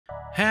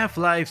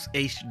Half-Life's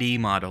HD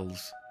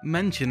models.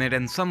 Mention it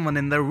and someone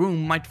in the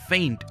room might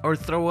faint or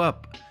throw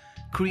up.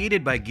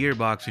 Created by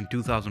Gearbox in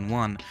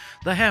 2001,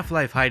 the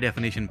Half-Life High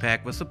Definition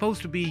pack was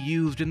supposed to be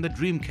used in the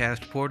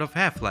Dreamcast port of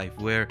Half-Life,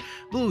 where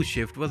Blue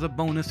Shift was a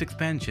bonus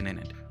expansion in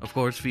it. Of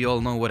course, we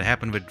all know what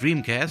happened with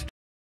Dreamcast,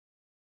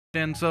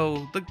 and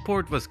so the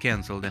port was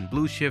cancelled and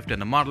Blue Shift and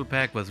the model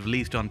pack was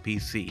released on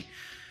PC.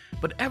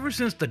 But ever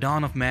since the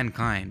dawn of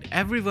mankind,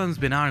 everyone's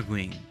been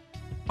arguing,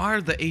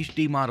 are the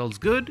HD models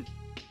good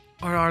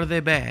or are they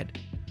bad?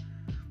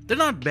 They're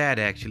not bad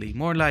actually,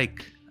 more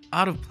like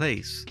out of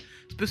place,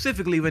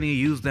 specifically when you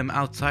use them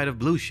outside of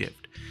Blue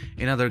Shift,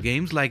 in other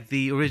games like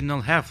the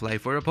original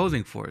Half-Life or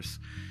Opposing Force.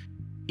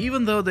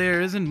 Even though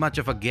there isn't much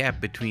of a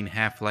gap between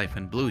Half-Life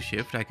and Blue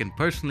Shift, I can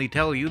personally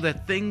tell you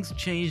that things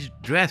changed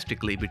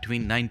drastically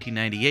between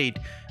 1998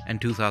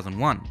 and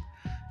 2001.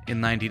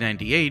 In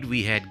 1998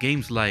 we had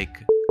games like,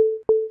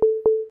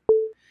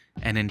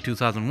 and in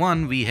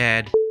 2001 we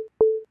had,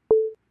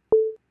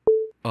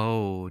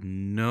 oh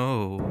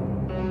no.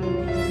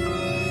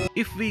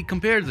 If we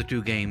compare the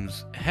two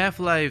games,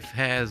 Half-Life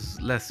has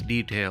less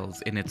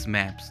details in its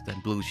maps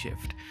than Blue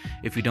Shift.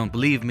 If you don't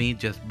believe me,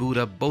 just boot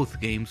up both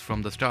games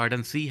from the start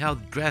and see how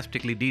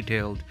drastically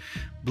detailed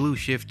Blue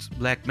Shift's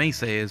Black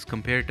Mesa is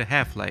compared to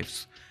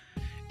Half-Life's.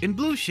 In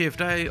Blue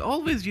Shift, I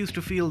always used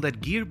to feel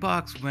that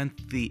Gearbox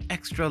went the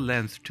extra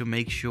length to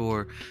make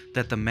sure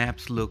that the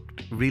maps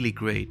looked really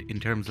great in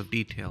terms of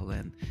detail,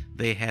 and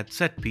they had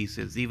set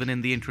pieces even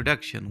in the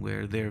introduction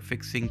where they're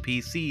fixing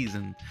PCs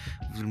and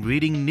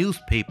reading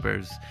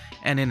newspapers,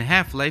 and in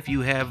Half-Life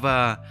you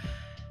have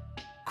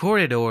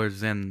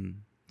corridors and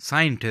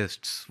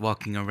scientists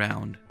walking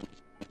around.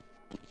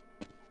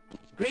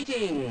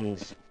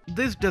 Greetings!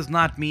 This does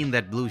not mean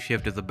that Blue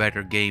Shift is a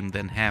better game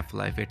than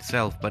Half-Life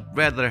itself, but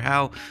rather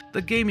how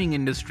the gaming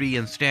industry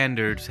and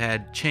standards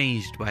had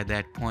changed by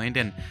that point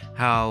and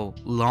how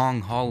long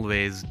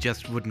hallways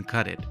just wouldn't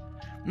cut it.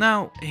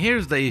 Now,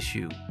 here's the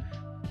issue.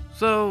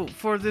 So,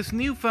 for this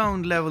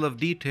newfound level of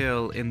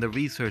detail in the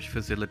research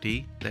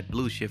facility that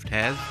Blue Shift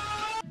has,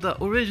 the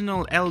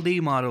original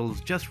LD models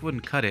just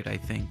wouldn't cut it, I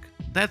think.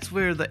 That's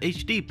where the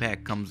HD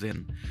pack comes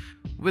in.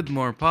 With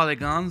more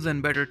polygons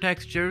and better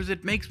textures,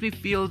 it makes me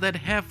feel that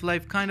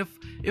Half-Life kind of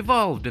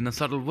evolved in a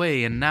subtle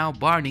way and now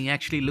Barney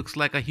actually looks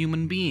like a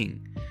human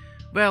being.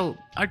 Well,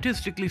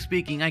 artistically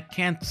speaking, I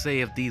can't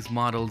say if these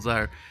models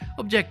are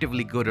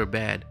objectively good or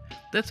bad.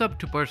 That's up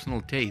to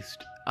personal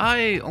taste.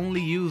 I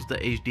only use the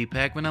HD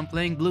pack when I'm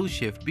playing Blue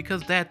Shift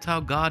because that's how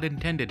God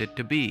intended it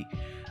to be.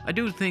 I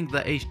do think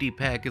the HD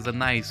pack is a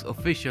nice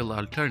official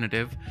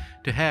alternative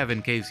to have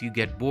in case you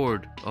get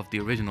bored of the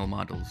original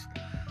models.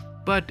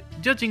 But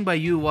judging by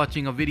you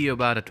watching a video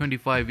about a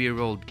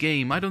 25-year-old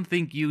game, I don't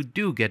think you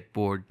do get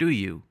bored, do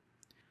you?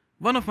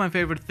 One of my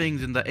favorite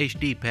things in the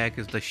HD pack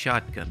is the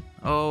shotgun.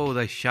 Oh,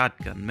 the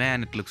shotgun,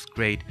 man, it looks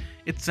great,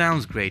 it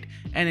sounds great,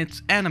 and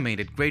it's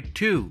animated great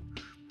too.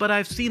 But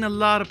I've seen a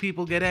lot of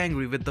people get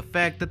angry with the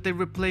fact that they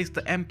replaced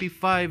the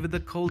MP5 with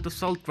the Colt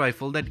assault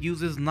rifle that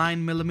uses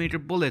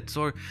 9mm bullets,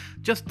 or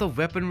just the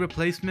weapon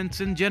replacements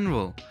in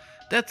general.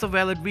 That's a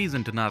valid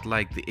reason to not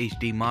like the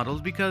HD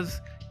models,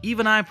 because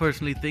even I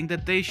personally think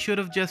that they should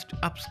have just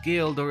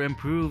upscaled or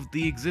improved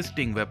the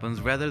existing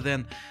weapons rather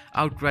than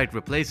outright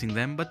replacing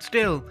them. But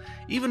still,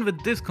 even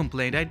with this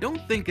complaint, I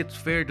don't think it's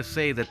fair to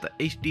say that the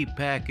HD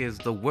pack is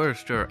the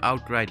worst or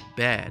outright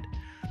bad.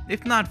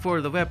 If not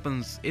for the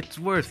weapons, it's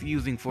worth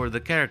using for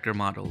the character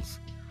models.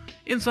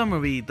 In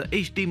summary, the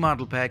HD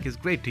model pack is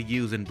great to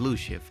use in Blue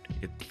Shift.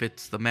 It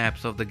fits the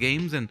maps of the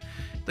games and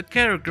the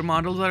character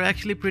models are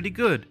actually pretty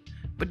good.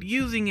 But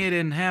using it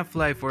in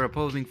Half-Life or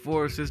Opposing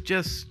Force is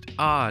just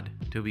odd,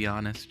 to be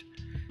honest.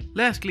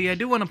 Lastly, I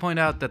do want to point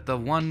out that the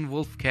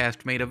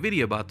WolfCast made a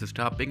video about this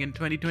topic in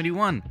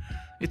 2021.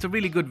 It's a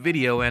really good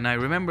video and I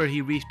remember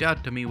he reached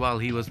out to me while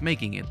he was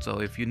making it,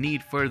 so if you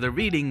need further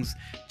readings,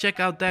 check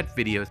out that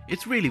video.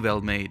 It's really well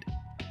made.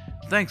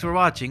 Thanks for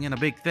watching and a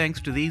big thanks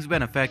to these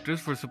benefactors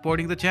for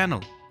supporting the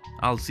channel.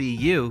 I'll see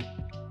you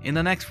in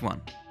the next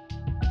one.